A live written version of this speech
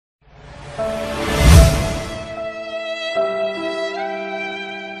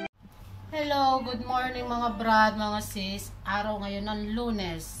Good morning mga brad, mga sis. Araw ngayon ng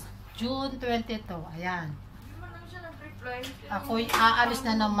Lunes, June 22. Ayan. Ako'y aalis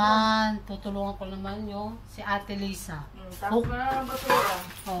na naman. Tutulungan ko naman yung si Ate Liza.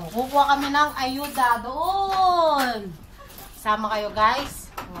 Kukuha kami ng ayuda doon. Sama kayo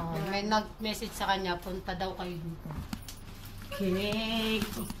guys. May nag-message sa kanya, punta daw kayo dito. Okay,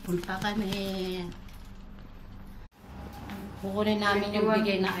 punta kami. Kukunin namin yung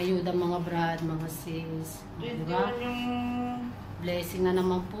bigay na ayuda mga brad, mga sis. Diba? Blessing na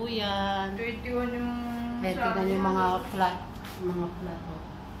naman po yan. 21 yung... Tingnan yung mga flat. Mga flat.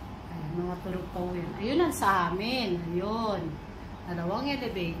 Ayan, mga tulog pa po yan. Ayun ang sa amin. Ayun. Dalawang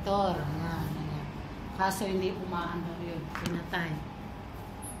elevator. Ayan, ayan. Kaso hindi umaandar yun. Pinatay.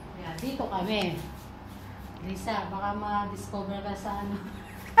 Ayan, dito kami. Lisa, baka ma-discover ka sa ano.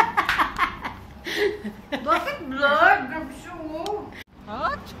 Bakit blurred? Grabe siya mo.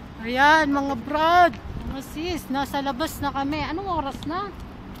 Ayan mga brad, mga sis, nasa labas na kami. Anong oras na?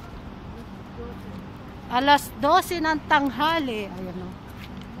 Alas 12 ng tanghali. Ayan o.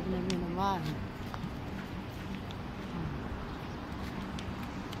 Tignan nyo naman.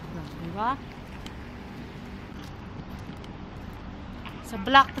 Diba? Sa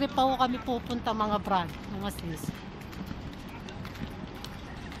Black Trip pa kami pupunta mga brad, mga sis.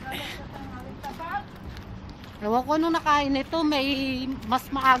 Ewan ko nung nakain ito, may mas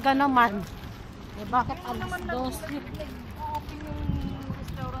maaga naman. Eh bakit alas 12? Open yung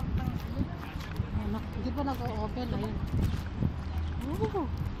restaurant ng... Hindi pa nag-o-open? Ayun.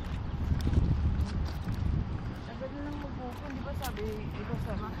 Agad na lang mag-open, di ba sabi? Ikaw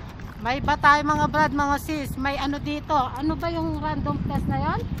sama? May ba tayo mga brad, mga sis? May ano dito? Ano ba yung random test na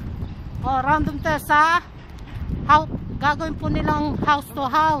yan? O, random test sa gagawin po nilang house to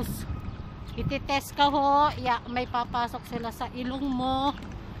house. Ititest ka ho, may papasok sila sa ilong mo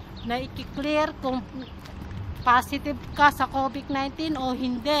na i-clear kung positive ka sa COVID-19 o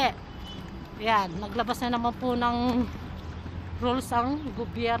hindi. Yan, naglabas na naman po ng rules ang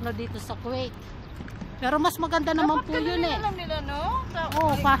gobyerno dito sa Kuwait. Pero mas maganda naman po yun eh. Dapat nila, no?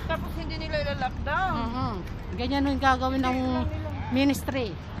 Tapos hindi nila ila-lockdown. Ganyan yung gagawin ng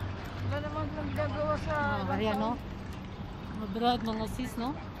ministry. Wala naman lang gagawa sa... Ayan no? Mga brad, mga sis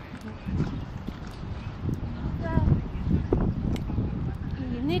no?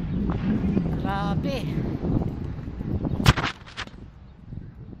 Init. Grabe.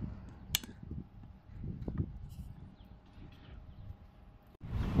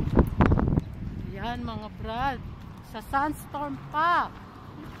 Yan mga brad. Sa Sandstorm pa.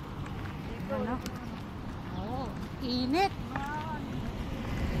 Ano? Oh, init.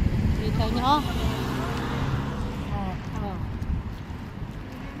 Kita nyo?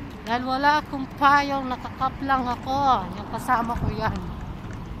 Dahil wala akong payong, nakakap lang ako. Yung kasama ko yan.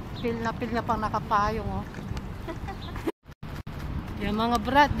 Pil na pang nakapayong. Oh. Yung mga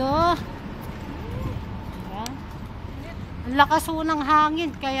brad, oh. Diba? Ang lakas ho ng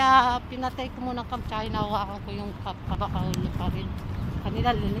hangin, kaya pinatay ko muna kamtsay, nahawakan ko yung cup, kabakahuli pa rin.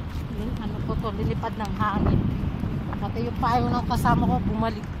 Kanila, linipad ng hangin. Pati yung payong ng kasama ko,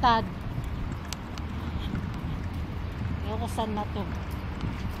 bumaliktad. Ewan ko saan na to.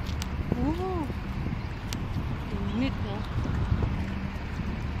 Init oh.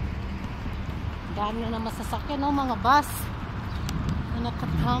 Dami na naman sasakyan oh, mga bus na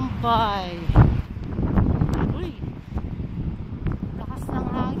nakatambay. Uy, lakas ng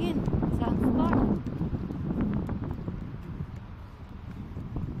hangin. Sandstorm.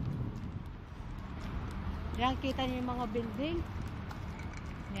 Yan, kita niyo yung mga building.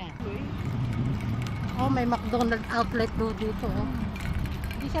 Yan. Oh, may McDonald's outlet do dito oh.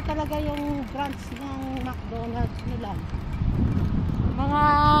 Hindi siya talaga yung branch ng McDonald's nila. Mga...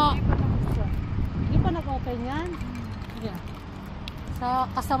 Hindi pa nag-open yan. Yeah. Sa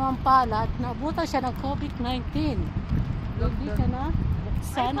kasamang palad, naabutan siya ng COVID-19. Hindi siya na.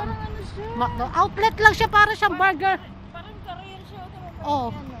 Sana. Outlet lang siya, para siyang burger. Parang career siya.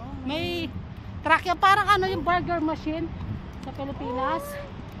 Oh, may truck yan. Parang ano yung burger machine sa Pilipinas.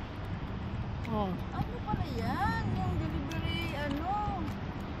 Oh. Ano pala yan? Yung delivery, ano?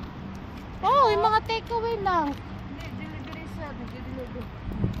 Oh, yung mga takeaway lang. Hindi, delivery sa delivery.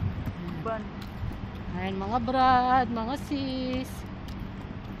 Ban. Ayan mga brad, mga sis.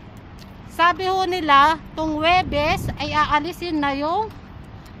 Sabi ho nila, tong Webes ay aalisin na yung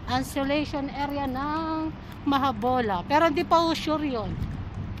isolation area ng Mahabola. Pero hindi pa ho sure yun.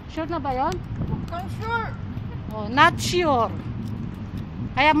 Sure na ba yun? I'm sure. Oh, not sure.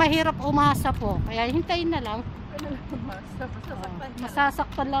 Kaya mahirap umasa po. Kaya hintayin na lang.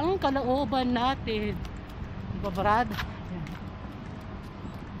 Masasaktan lang ang kalooban natin. Diba brad?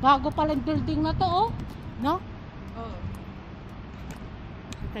 Bago pa lang building na to, oh. No? Oh.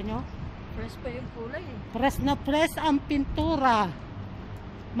 Kita nyo? Fresh pa yung kulay eh. Press na press ang pintura.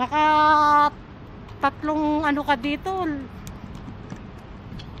 Maka tatlong ano ka dito.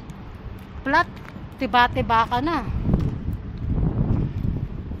 Flat. Tiba-tiba ka na.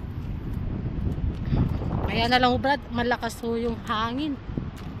 Kaya na lang, Brad, malakas ho yung hangin.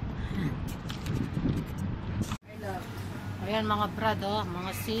 Ayan mga Brad, oh,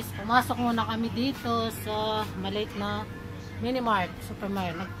 mga sis. Pumasok muna kami dito sa maliit na minimart,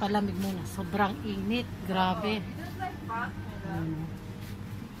 supermarket. Nagpalamig muna. Sobrang init. Grabe.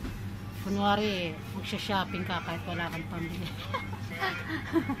 Kunwari, magsha-shopping ka kahit wala kang pambili.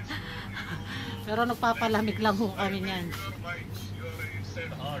 Pero nagpapalamig lang ho kami niyan.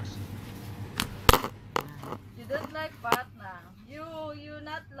 You don't like patna. You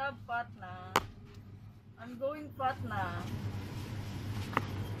not love patna. I'm going patna.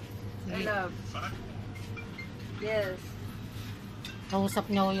 I love. Yes. Kausap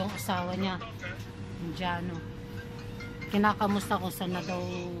niya ho yung asawa niya. Yung Jano. Kinakamusta ko saan na daw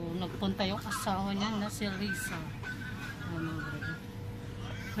nagpunta yung asawa niya na si Liza.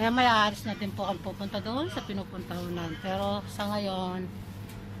 Kaya may aaris na din po kami pupunta doon sa pinupuntahan. Pero sa ngayon,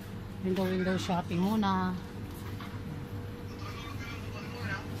 window shopping muna.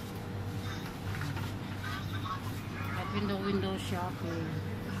 At window shopping.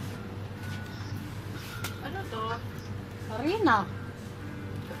 Ano to? Harina.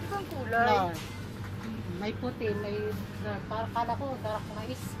 Ibang kulay. No. May puti, may kala ko dark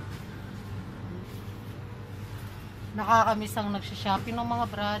rice. Nakakamiss ang nagsha-shopping ng mga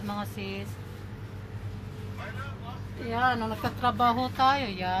Brad, mga sis. Yan, nung nagtatrabaho tayo,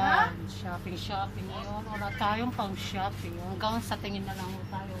 yan. Shopping ngayon. Wala tayong pang shopping. Hanggang sa tingin na lang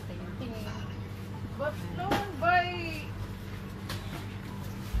tayo, tingin. But no one buy.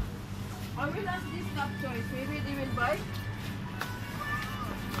 I will ask this top choice. Maybe they will buy.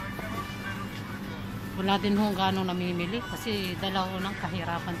 Wala din ho gano'ng namimili kasi dalaw ng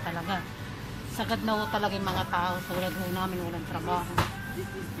kahirapan talaga. Sagad na ho talaga yung mga tao tulad ho namin walang trabaho. This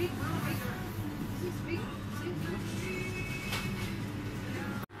is big. This is big.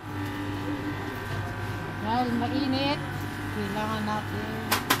 Dahil mainit, kailangan natin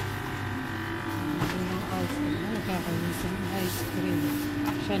ng ice cream. Nagkakainis ng ice cream.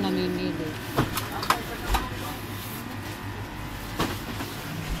 Siya namimili.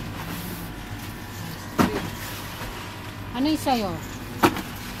 Ano yung sa'yo?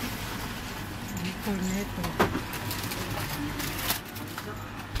 Cornetto.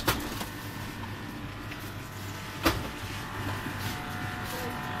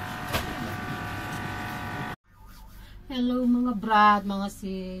 Hello mga Brad, mga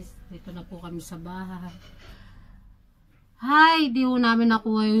sis. Dito na po kami sa bahay. Hi, di ho namin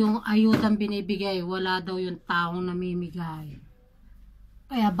nakuha yung ayudang binibigay. Wala daw yung taong namimigay.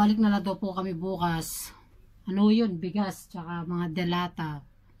 Kaya balik na lang daw po kami bukas. Ano yun? Bigas, tsaka mga delata,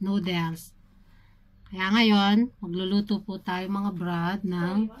 noodles. Kaya ngayon, magluluto po tayo mga Brad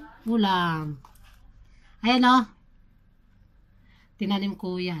ng ulam. Ayan o. Tinanim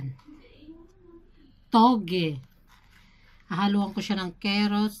ko yan. Toge. Hahaluan ko siya ng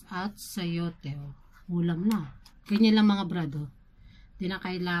carrots at sayote. O. Ulam na. Ganyan lang mga Brad. O. Di na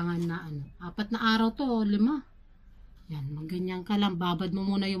kailangan na ano. 4 na araw to o 5. Yan. Magganyan ka lang. Babad mo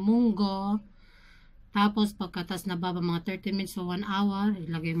muna yung munggo. Tapos, pagkatas na baba, mga 30 minutes o 1 hour,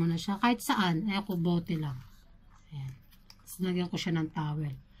 ilagay mo na siya. Kahit saan, ay ako bote lang. Ayan. Tapos, lagyan ko siya ng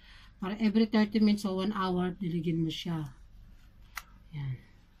towel. Para every 30 minutes o 1 hour, diligin mo siya. Ayan.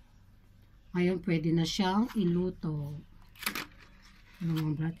 Ngayon, pwede na siyang iluto. Ano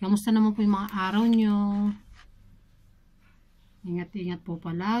mga Brad? Kamusta naman po yung mga araw nyo? Ingat-ingat po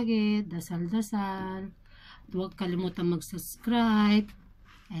palagi. Dasal-dasal. Huwag kalimutan mag-subscribe.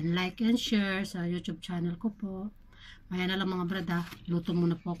 And like and share sa YouTube channel ko po. Maya na lang mga Brad ha. Luto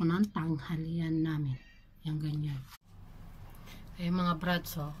muna po ako ng tanghalian namin. Yan ganyan. Eh mga Brad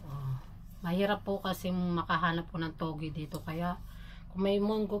so. Oh. Mahirap po kasi makahanap po ng toge dito. Kaya kung may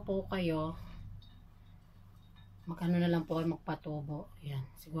munggo po kayo. Magano na lang po kayo magpatubo. Yan.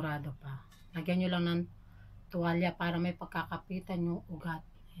 Sigurado pa. Lagyan nyo lang ng tuwalya para may pagkakapitan yung ugat.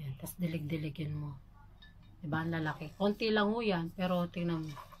 Yan. Tapos dilig-diligin mo. Diba, ang lalaki. Konti lang ho yan, pero tingnan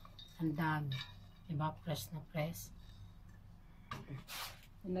mo, ang dami. Diba, press na press.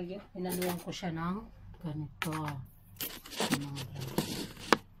 Inaluan ko siya ng ganito.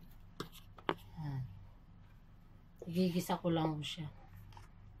 Igigisa ko lang ho siya.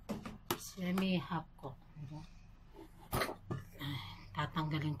 Semi-half ko. Diba?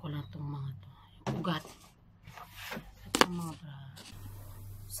 Tatanggalin ko lang itong mga to. Yung ugat. At yung mga bra.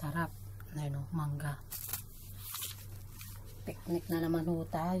 Sarap. Ayun, mangga. Picnic na naman ho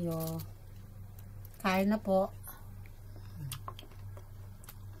tayo. Kain na po.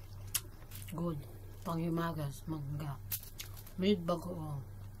 Good. Panghimagas, mangga. Made bagoong.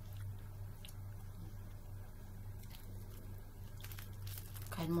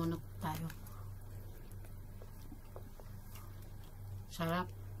 Kain muna tayo. Sarap.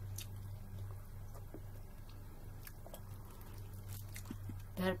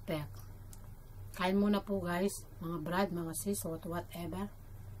 Perfect. Kain muna po guys, mga brad, mga sis, whatever.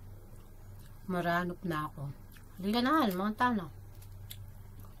 Maranop na ako. Halika na, mga tano.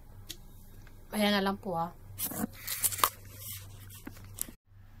 Ayan na lang po ha.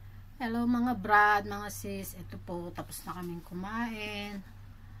 Hello mga brad, mga sis. Ito po, tapos na kaming kumain.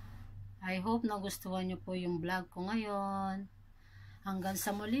 I hope nagustuhan nyo po yung vlog ko ngayon. Hanggang sa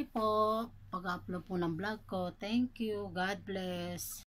muli po, pag-upload po ng vlog ko. Thank you. God bless.